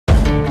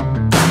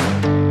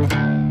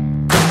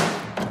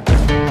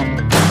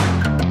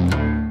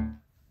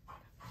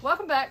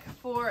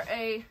for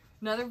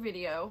another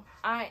video.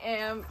 I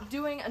am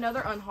doing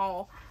another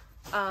unhaul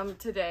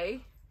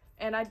today,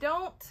 and I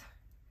don't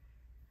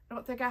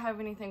think I have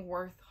anything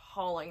worth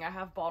hauling. I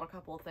have bought a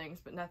couple of things,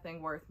 but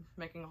nothing worth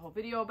making a whole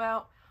video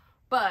about.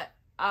 But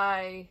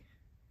I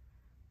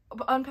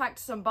unpacked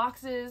some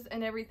boxes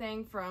and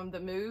everything from the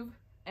move,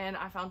 and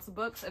I found some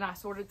books, and I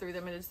sorted through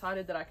them and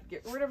decided that I could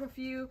get rid of a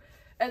few.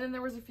 And then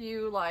there was a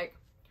few like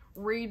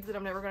reads that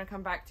I'm never going to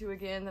come back to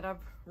again that I've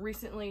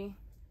recently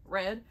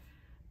read,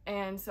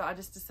 and so I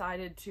just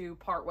decided to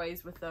part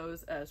ways with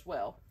those as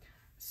well.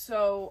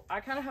 So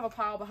I kind of have a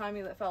pile behind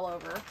me that fell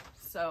over,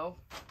 so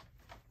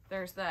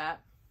there's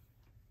that.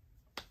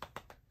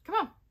 Come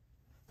on.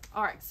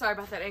 All right, sorry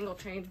about that angle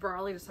change.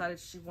 Brawley decided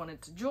she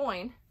wanted to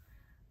join,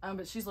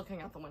 but she's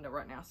looking out the window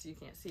right now, so you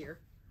can't see her.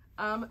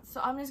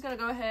 So I'm just gonna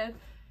go ahead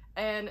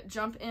and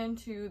jump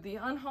into the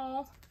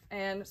unhaul,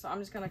 and so I'm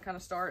just gonna kind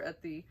of start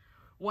at the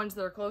ones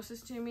that are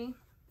closest to me.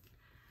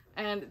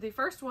 And the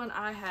first one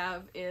I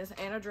have is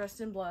Anna Dressed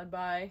in Blood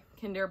by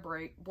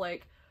Kendare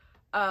Blake.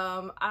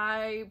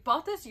 I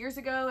bought this years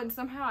ago and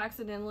somehow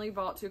accidentally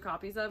bought 2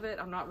 copies of it.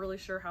 I'm not really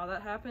sure how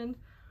that happened,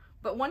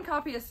 but 1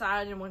 copy is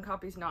signed and 1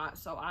 copy is not,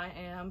 so I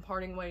am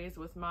parting ways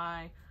with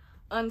my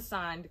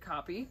unsigned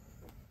copy.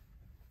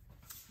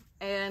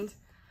 And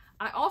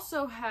I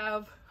also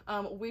have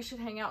We Should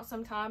Hang Out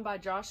Sometime by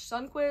Josh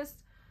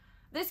Sundquist.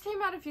 This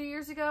came out a few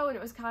years ago and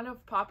it was kind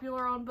of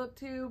popular on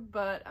BookTube,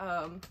 but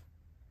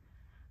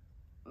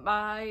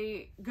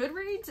my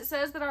Goodreads, it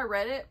says that I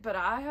read it, but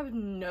I have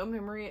no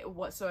memory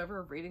whatsoever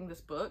of reading this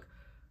book.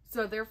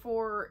 So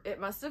therefore, it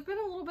must have been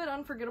a little bit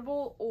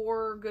unforgettable,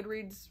 or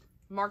Goodreads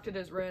marked it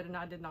as read and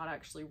I did not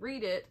actually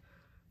read it.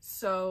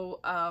 So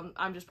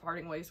I'm just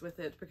parting ways with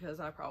it because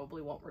I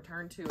probably won't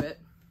return to it.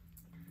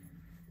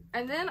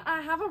 And then I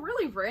have a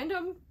really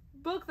random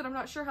book that I'm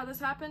not sure how this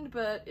happened,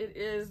 but it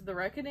is The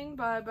Reckoning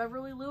by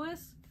Beverly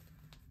Lewis.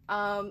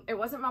 It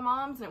wasn't my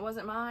mom's and it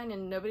wasn't mine,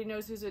 and nobody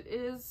knows whose it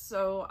is,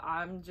 so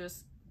I'm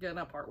just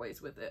gonna part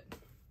ways with it.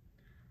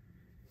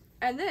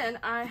 And then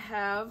I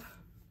have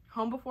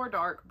Home Before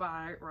Dark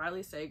by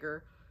Riley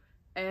Sager.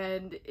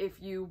 And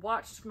if you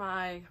watched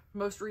my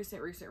most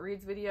recent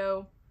reads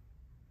video,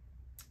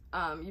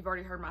 you've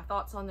already heard my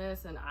thoughts on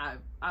this, and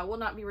I will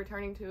not be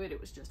returning to it.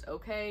 It was just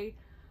okay.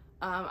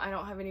 I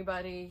don't have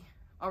anybody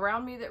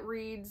around me that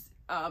reads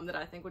that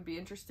I think would be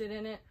interested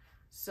in it,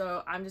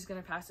 so I'm just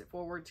going to pass it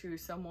forward to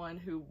someone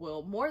who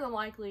will more than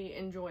likely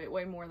enjoy it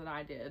way more than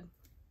I did.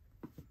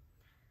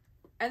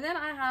 And then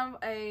I have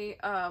a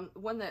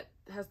one that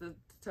has the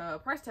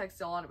price tag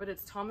still on it, but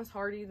it's Thomas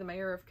Hardy, the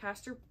Mayor of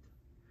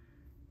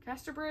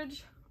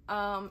Casterbridge.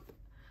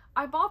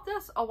 I bought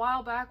this a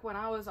while back when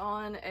I was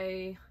on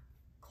a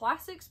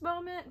classics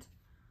moment.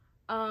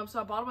 So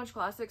I bought a bunch of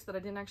classics that I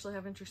didn't actually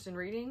have interest in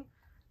reading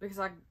because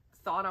I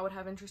thought I would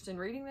have interest in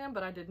reading them,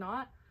 but I did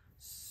not.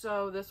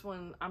 So this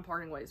one, I'm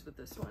parting ways with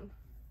this one.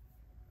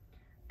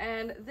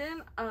 And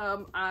then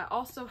I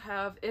also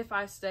have If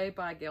I Stay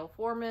by Gail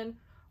Foreman,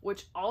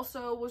 which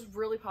also was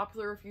really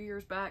popular a few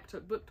years back.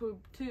 Took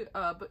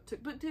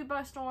BookTube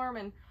by storm,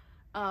 and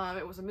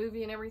it was a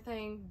movie and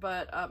everything.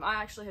 But I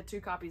actually had 2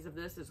 copies of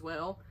this as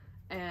well,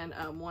 and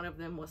one of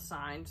them was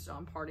signed, so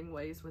I'm parting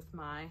ways with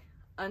my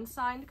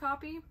unsigned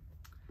copy.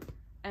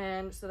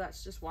 And so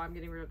that's just why I'm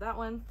getting rid of that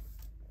one.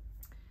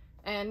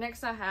 And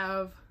next I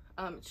have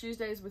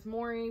Tuesdays with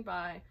Maury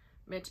by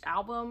Mitch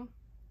Albom.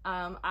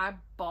 I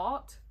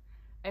bought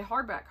a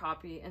hardback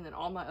copy, and then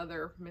all my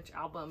other Mitch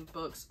Albom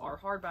books are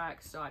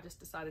hardback, so I just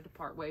decided to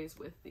part ways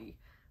with the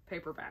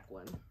paperback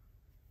one. I'm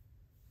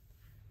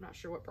not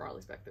sure what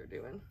Brawley's back there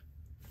doing.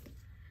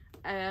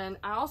 And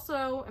I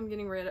also am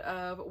getting rid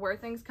of Where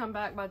Things Come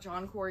Back by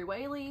John Corey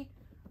Whaley.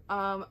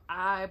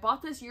 I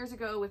bought this years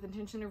ago with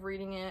intention of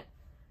reading it,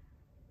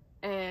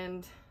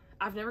 and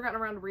I've never gotten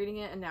around to reading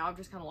it, and now I've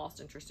just kind of lost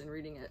interest in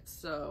reading it,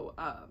 so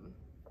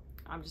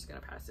I'm just going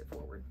to pass it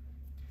forward.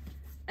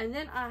 And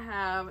then I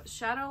have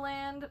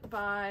Shadowland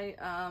by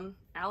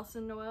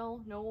Alison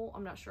Noel.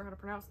 I'm not sure how to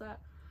pronounce that.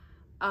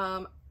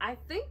 I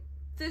think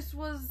this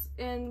was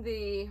in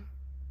the,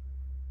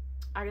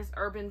 I guess,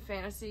 urban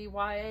fantasy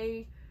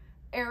YA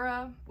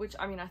era, which,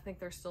 I mean, I think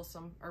there's still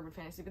some urban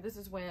fantasy, but this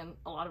is when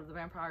a lot of the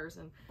vampires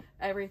and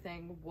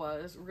everything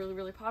was really,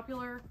 really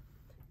popular.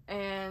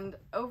 And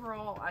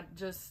overall,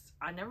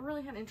 I never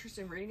really had interest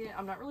in reading it.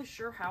 I'm not really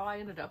sure how I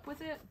ended up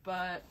with it,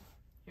 but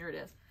here it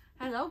is.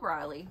 Hello,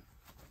 Briley.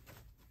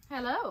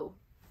 Hello.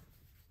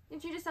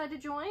 Did you decide to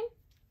join?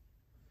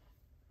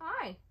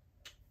 Hi.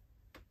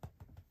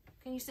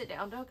 Can you sit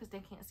down, though? Because they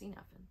can't see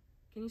nothing.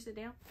 Can you sit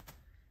down?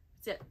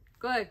 Sit.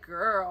 Good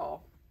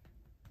girl.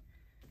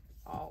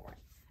 All right.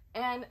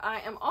 And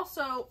I am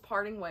also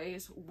parting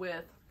ways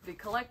with The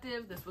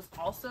Collective. This was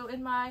also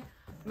in my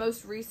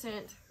most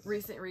recent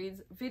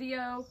reads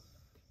video.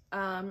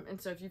 And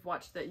so if you've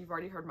watched that, you've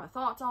already heard my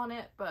thoughts on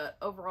it. But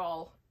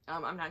overall,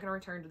 I'm not going to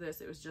return to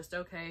this. It was just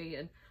okay.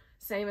 And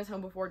same as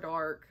Home Before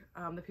Dark,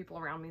 the people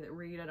around me that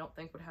read, I don't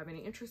think would have any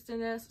interest in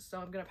this. So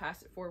I'm going to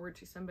pass it forward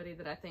to somebody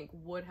that I think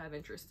would have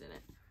interest in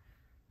it.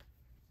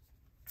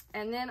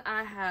 And then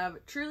I have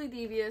Truly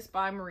Devious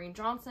by Maureen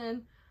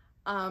Johnson.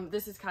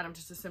 This is kind of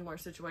just a similar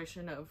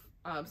situation of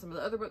some of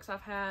the other books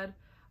I've had.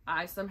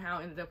 I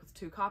somehow ended up with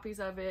 2 copies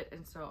of it,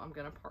 and so I'm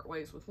gonna part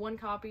ways with 1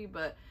 copy,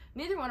 but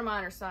neither one of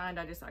mine are signed.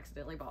 I just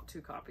accidentally bought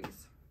 2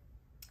 copies.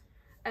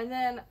 And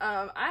then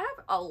I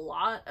have a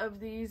lot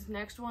of these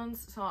next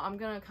ones, so I'm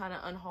gonna kind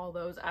of unhaul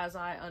those as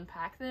I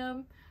unpack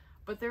them.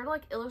 But they're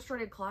like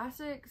illustrated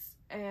classics,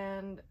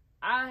 and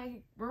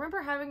I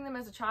remember having them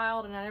as a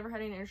child, and I never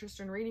had any interest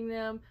in reading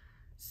them.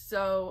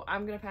 So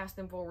I'm gonna pass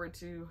them forward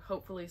to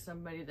hopefully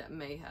somebody that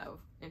may have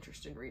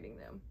interest in reading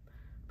them.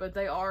 But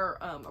they are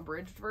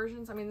abridged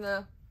versions. I mean,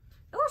 the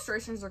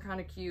illustrations are kind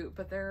of cute,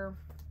 but they're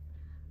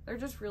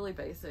just really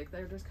basic.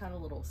 They're just kind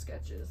of little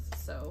sketches.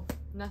 So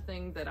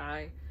nothing that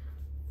I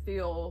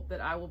feel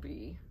that I will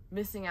be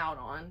missing out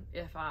on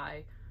if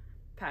I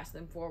pass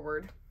them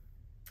forward.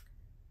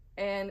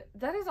 And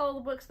that is all the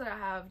books that I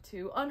have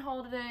to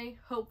unhaul today.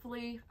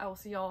 Hopefully I will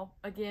see y'all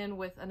again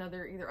with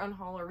another either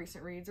unhaul or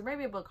recent reads, or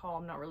maybe a book haul.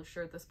 I'm not really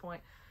sure at this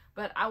point,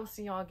 but I will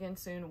see y'all again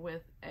soon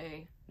with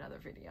another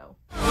video.